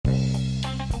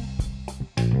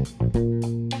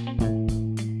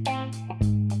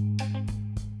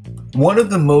One of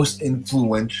the most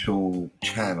influential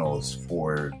channels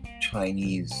for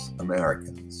Chinese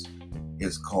Americans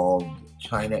is called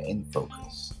China in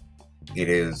Focus. It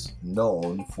is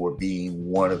known for being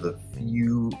one of the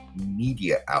few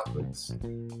media outlets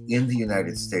in the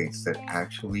United States that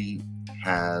actually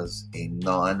has a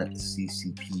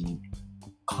non-CCP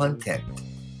content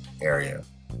area,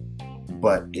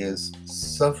 but is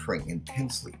suffering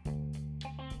intensely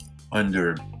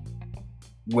under,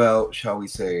 well, shall we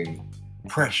say,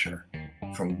 pressure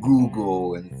from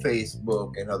Google and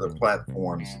Facebook and other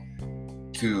platforms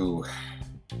to,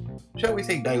 shall we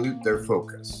say, dilute their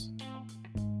focus.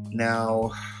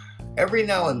 Now, every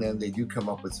now and then they do come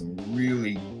up with some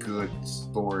really good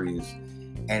stories,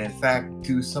 and in fact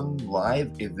do some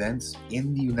live events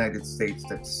in the United States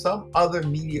that some other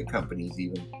media companies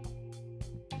even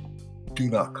do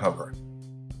not cover.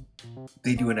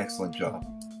 They do an excellent job.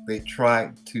 They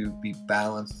try to be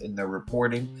balanced in their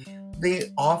reporting.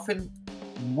 They often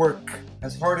work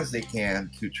as hard as they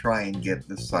can to try and get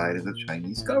the side of the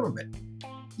Chinese government,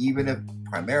 even if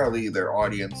primarily their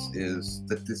audience is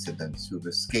the dissidents who've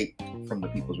escaped from the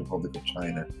People's Republic of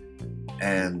China,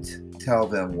 and tell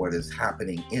them what is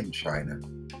happening in China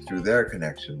through their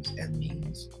connections and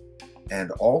means,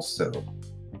 and also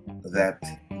that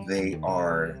they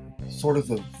are sort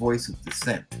of a voice of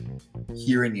dissent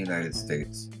here in the United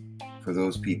States for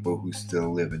those people who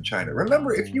still live in China.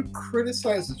 Remember, if you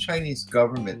criticize the Chinese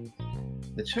government,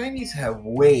 the Chinese have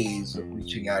ways of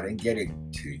reaching out and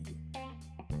getting to you.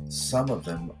 Some of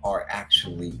them are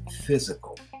actually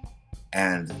physical,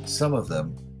 and some of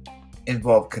them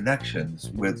involve connections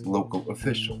with local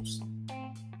officials.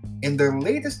 In their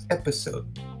latest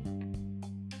episode,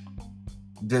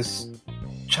 this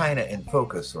China in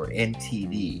Focus, or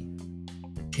NTD,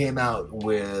 came out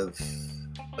with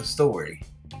a story,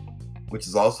 which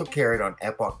is also carried on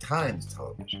Epoch Times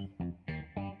television,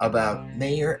 about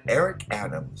Mayor Eric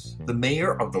Adams, the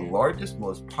mayor of the largest,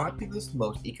 most populous,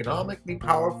 most economically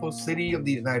powerful city of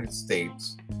the United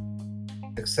States,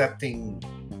 accepting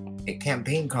a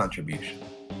campaign contribution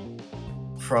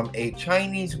from a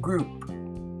Chinese group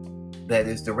that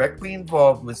is directly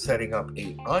involved with setting up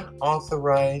an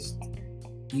unauthorized,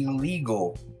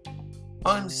 illegal,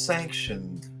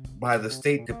 unsanctioned by the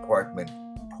State Department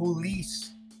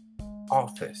police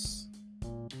office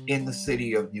in the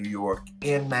city of New York,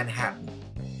 in Manhattan.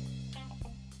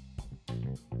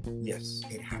 Yes,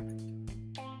 it happened.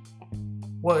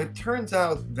 Well, it turns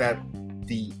out that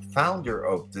the founder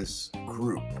of this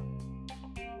group,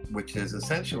 which is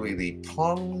essentially the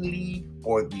Tongli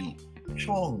or the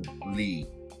Chongli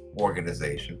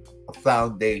organization, a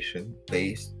foundation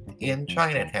based in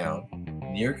Chinatown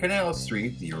near Canal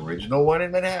Street, the original one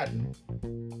in Manhattan,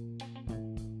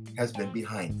 has been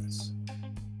behind this.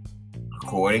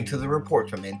 According to the report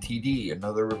from NTD,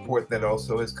 another report that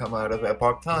also has come out of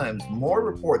Epoch Times, more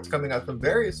reports coming out from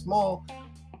various small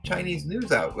Chinese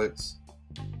news outlets,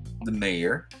 the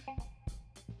mayor,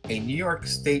 a New York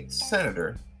State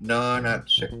senator, no, not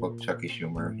Chucky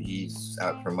Schumer, he's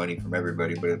out for money from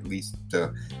everybody, but at least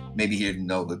maybe he didn't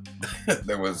know that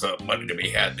there was money to be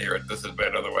had there at this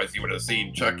event, otherwise he would have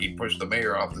seen Chucky push the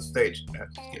mayor off the stage. No,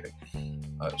 just kidding.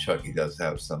 Chucky does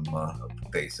have some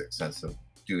basic sense of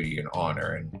duty and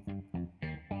honor, and,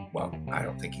 well, I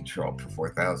don't think he'd show up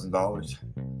for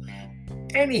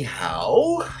 $4,000.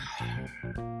 Anyhow,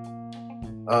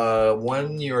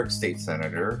 one New York State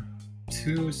senator,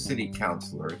 2 city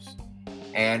councilors,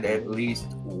 and at least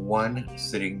 1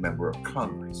 sitting member of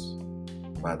Congress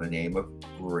by the name of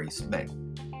Grace Meng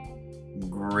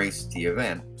graced the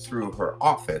event through her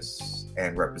office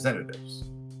and representatives.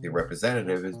 The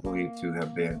representative is believed to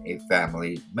have been a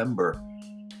family member,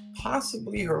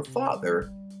 possibly her father,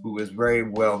 who is very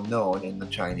well known in the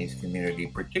Chinese community,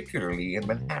 particularly in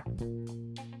Manhattan.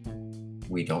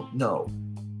 We don't know.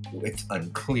 It's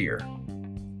unclear.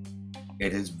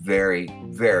 It is very,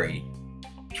 very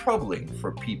troubling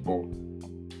for people,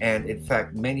 and in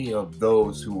fact, many of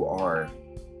those who are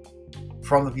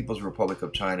from the People's Republic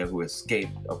of China who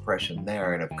escaped oppression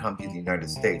there and have come to the United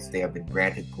States, they have been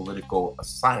granted political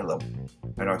asylum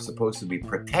and are supposed to be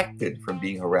protected from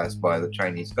being harassed by the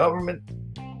Chinese government,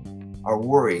 are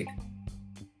worried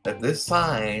that this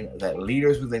sign that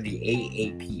leaders within the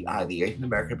AAPI, the Asian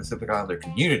American Pacific Islander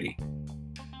community,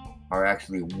 are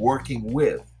actually working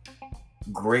with,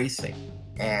 gracing,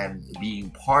 and being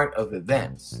part of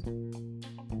events,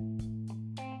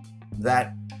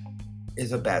 that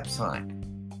is a bad sign.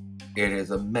 It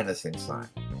is a menacing sign.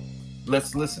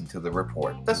 Let's listen to the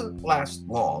report. It doesn't last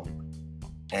long,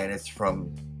 and it's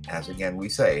from, as again we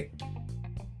say,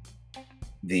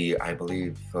 the, I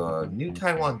believe, New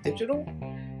Taiwan Digital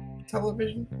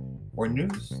Television or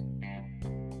News.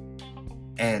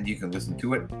 And you can listen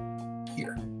to it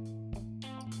here.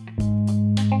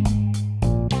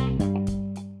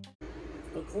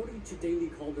 According to Daily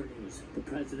Calder News, the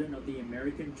president of the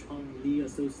American Chong-Li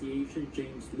Association,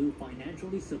 James Liu,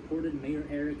 financially supported Mayor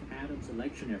Eric Adams'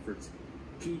 election efforts.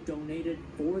 He donated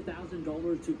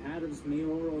 $4,000 to Adams'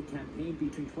 mayoral campaign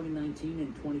between 2019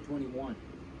 and 2021.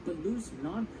 But Liu's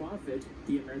nonprofit,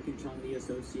 the American Chong-Li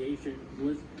Association,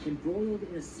 was embroiled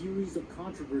in a series of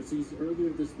controversies earlier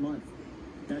this month.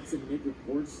 That's amid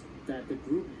reports that the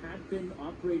group had been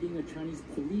operating a Chinese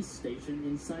police station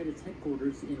inside its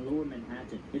headquarters in Lower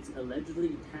Manhattan. It's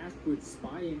allegedly tasked with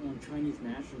spying on Chinese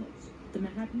nationals. The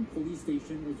Manhattan Police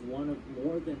Station is one of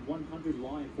more than 100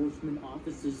 law enforcement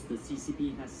offices the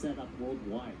CCP has set up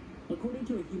worldwide. According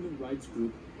to a human rights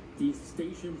group, these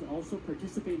stations also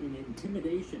participate in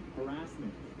intimidation,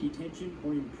 harassment, detention,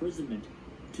 or imprisonment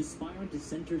to spy on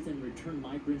dissenters and return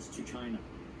migrants to China.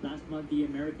 Last month, the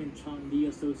American Chong-Li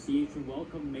Association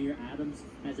welcomed Mayor Adams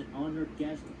as an honored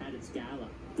guest at its gala,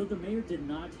 though the mayor did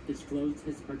not disclose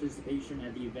his participation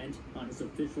at the event on his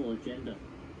official agenda.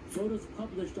 Photos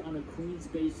published on a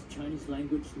Queens-based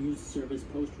Chinese-language news service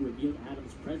post revealed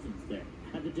Adams' presence there.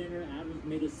 At the dinner, Adams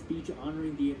made a speech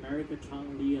honoring the American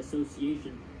Chong-Li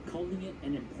Association, calling it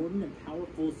an important and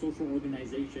powerful social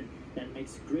organization that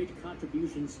makes great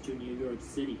contributions to New York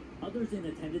City. Others in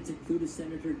attendance included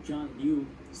Senator John Liu,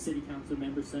 City Council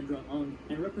member Sandra Ng,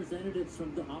 and representatives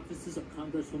from the offices of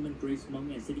Congresswoman Grace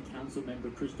Meng and City Council member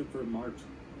Christopher Mart.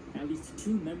 At least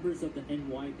 2 members of the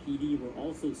NYPD were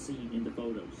also seen in the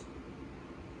photos.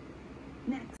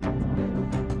 Next.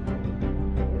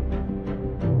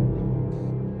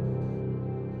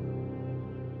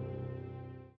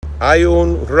 Hay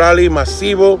un rally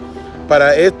masivo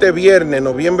para este viernes,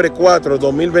 noviembre 4,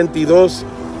 2022,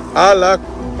 a las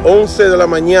 11 de la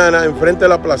mañana, enfrente de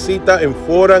la placita en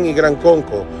Foran y Gran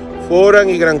Conco. Foran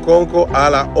y Gran Conco a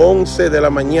las 11 de la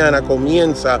mañana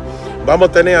comienza. Vamos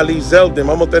a tener a Lee Zeldin,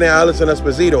 vamos a tener a Alison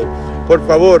Esposito. Por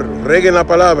favor, reguen la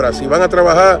palabra. Si van a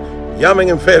trabajar, llamen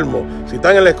enfermos. Si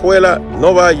están en la escuela,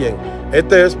 no vayan.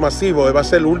 Este es masivo, va a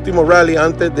ser el último rally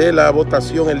antes de la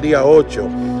votación el día 8.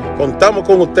 Contamos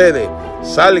con ustedes.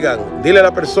 Salgan, dile a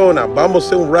la persona, vamos a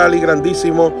hacer un rally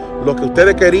grandísimo. Lo que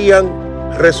ustedes querían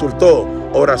resultó.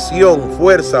 Oración,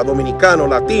 fuerza, dominicano,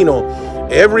 latino.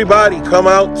 Everybody come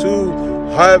out to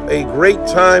have a great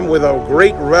time with our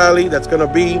great rally that's going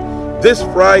to be this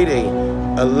Friday,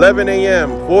 11 a.m.,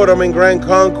 Fordham and Grand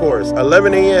Concourse,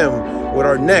 11 a.m., with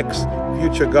our next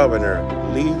future governor,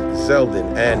 Lee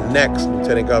Zeldin, and next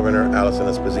Lieutenant Governor Alison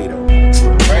Esposito.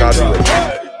 God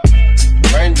bless.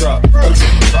 Raindrop,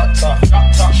 drop top,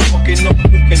 smoking up,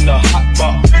 cooking the hot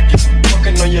pot,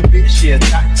 fucking on your bitch, yeah,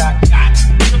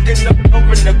 looking up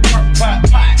over the crock pot.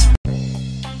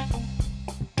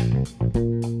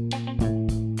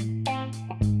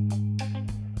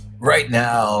 Right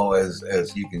now, as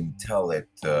you can tell it,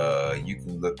 you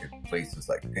can look at places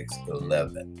like Pixel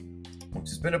 11, which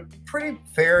has been a pretty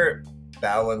fair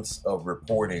balance of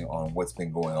reporting on what's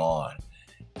been going on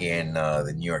in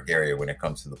the New York area when it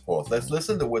comes to the polls. Let's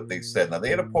listen to what they said. Now, they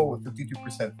had a poll with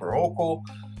 52% for Hochul,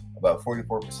 about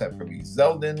 44% for Lee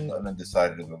Zeldin, and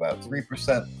undecided of about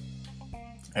 3%.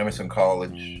 Emerson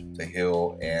College, The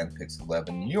Hill, and Pixel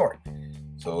 11, New York.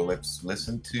 So let's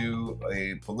listen to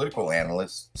a political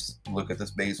analyst look at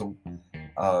this, Basil,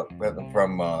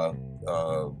 from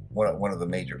one of the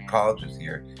major colleges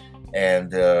here.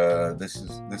 And this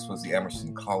was the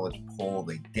Emerson College poll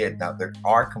they did. Now, there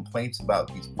are complaints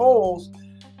about these polls.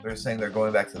 They're saying they're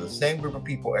going back to the same group of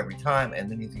people every time, and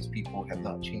many of these people have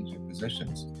not changed their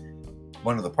positions.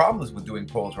 One of the problems with doing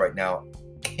polls right now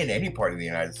in any part of the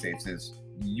United States is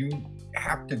you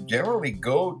have to generally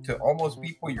go to almost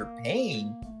people you're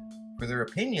paying for their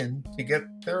opinion to get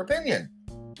their opinion.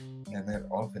 And that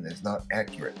often is not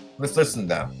accurate. Let's listen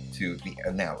now to the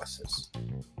analysis.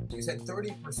 You said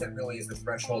 30% really is the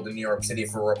threshold in New York City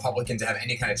for a Republican to have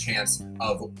any kind of chance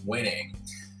of winning.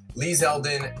 Lee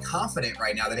Zeldin, confident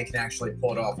right now that he can actually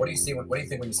pull it off. What do you think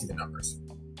when you see the numbers?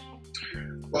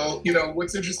 Well, you know,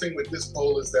 what's interesting with this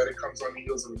poll is that it comes on the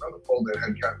heels of another poll that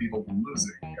had Kathy Hochul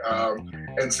losing.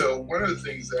 And so one of the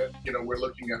things that, you know, we're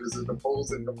looking at is that the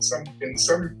polls in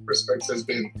some respects has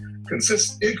been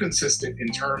inconsistent in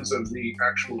terms of the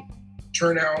actual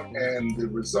turnout and the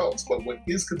results. But what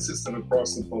is consistent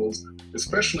across the polls,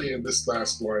 especially in this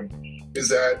last one, is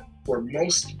that for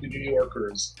most New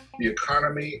Yorkers, the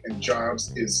economy and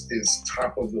jobs is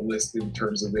top of the list in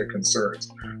terms of their concerns.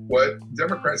 What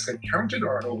Democrats had counted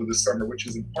on over the summer, which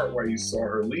is in part why you saw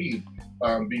her lead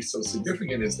be so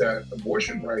significant, is that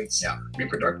abortion rights,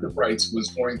 reproductive rights was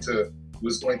going to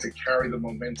carry the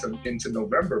momentum into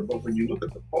November. But when you look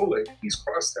at the polling, these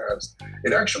crosstabs,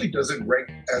 it actually doesn't rank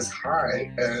as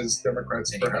high as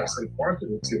Democrats perhaps had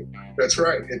wanted it to. That's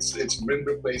right. It's been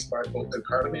replaced by both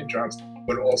economy and jobs,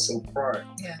 but also crime.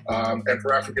 And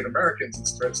for African Americans,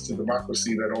 it's threats to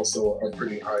democracy that also are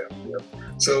pretty high up there.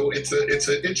 So it's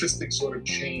an interesting sort of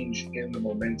change in the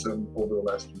momentum over the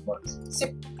last few months.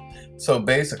 So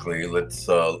basically, let's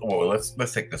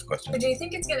take this question. Do you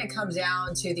think it's going to come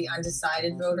down to the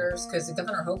undecided voters? Because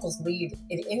Governor Hochul's lead,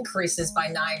 it increases by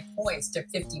 9 points to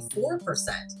 54%,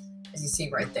 as you see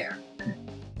right there.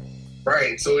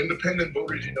 Right. So independent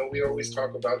voters, we always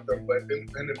talk about them, but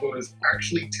independent voters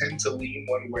actually tend to lean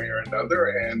one way or another.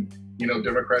 And,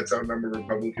 Democrats outnumber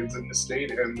Republicans in the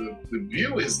state. And the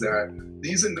view is that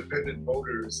these independent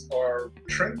voters are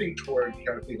trending toward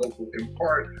Kathy Hochul in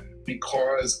part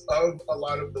because of a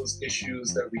lot of those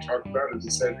issues that we talked about, as I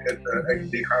said, at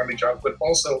the economy, job, but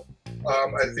also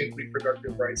I think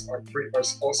reproductive rights are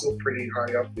also pretty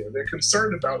high up there. They're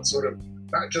concerned about sort of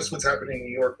not just what's happening in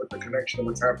New York, but the connection of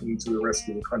what's happening to the rest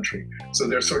of the country. So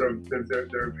they're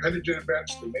they're headed to the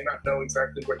bench. They may not know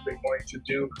exactly what they're going to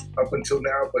do up until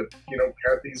now, but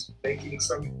Kathy's making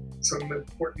some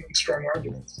important and strong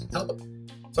arguments.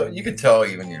 So you could tell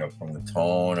even, from the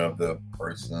tone of the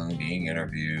person being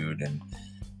interviewed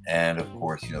and of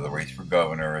course, the race for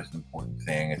governor is an important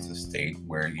thing. It's a state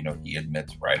where, he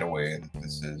admits right away that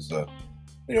this is a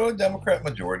Democrat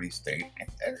majority state.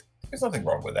 And there's nothing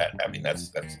wrong with that. I mean,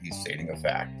 that's he's stating a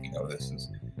fact.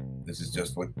 This is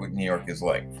just what New York is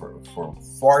like. For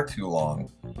far too long,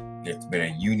 it's been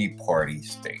a uni-party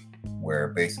state where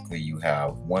basically you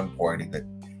have one party that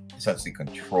essentially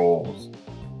controls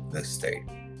the state.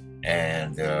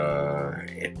 And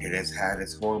it has had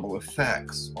its horrible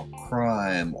effects on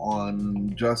crime,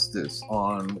 on justice,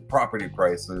 on property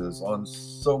prices, on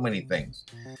so many things.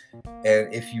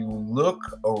 And if you look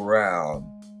around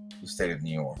the state of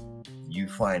New York, you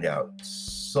find out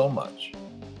so much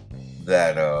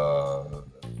that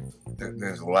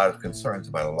there's a lot of concerns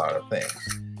about a lot of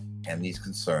things. And these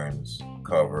concerns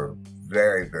cover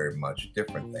very, very much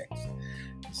different things.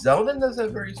 Zeldin does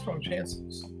have very strong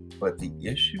chances. But the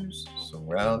issues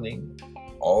surrounding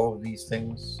all of these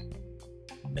things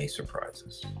may surprise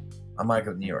us. I'm Mike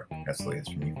of New York. That's the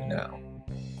latest from you for now.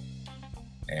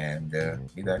 And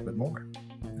be back with more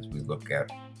as we look at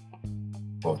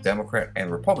both Democrat and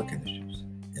Republican issues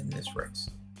in this race.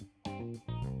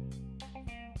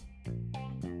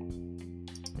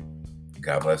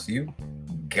 God bless you.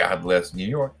 God bless New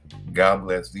York. God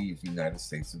bless the United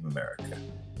States of America.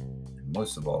 And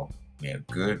most of all, may a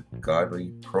good,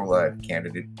 godly, pro-life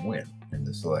candidate win in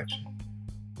this election.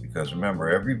 Because remember,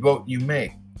 every vote you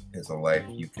make is a life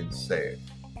you can save.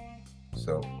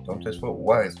 So don't just vote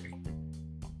wisely.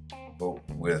 Vote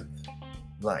with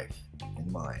life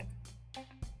in mind.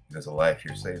 Because a life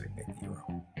you're saving may be your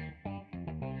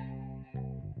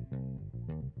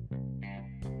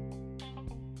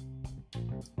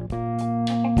own.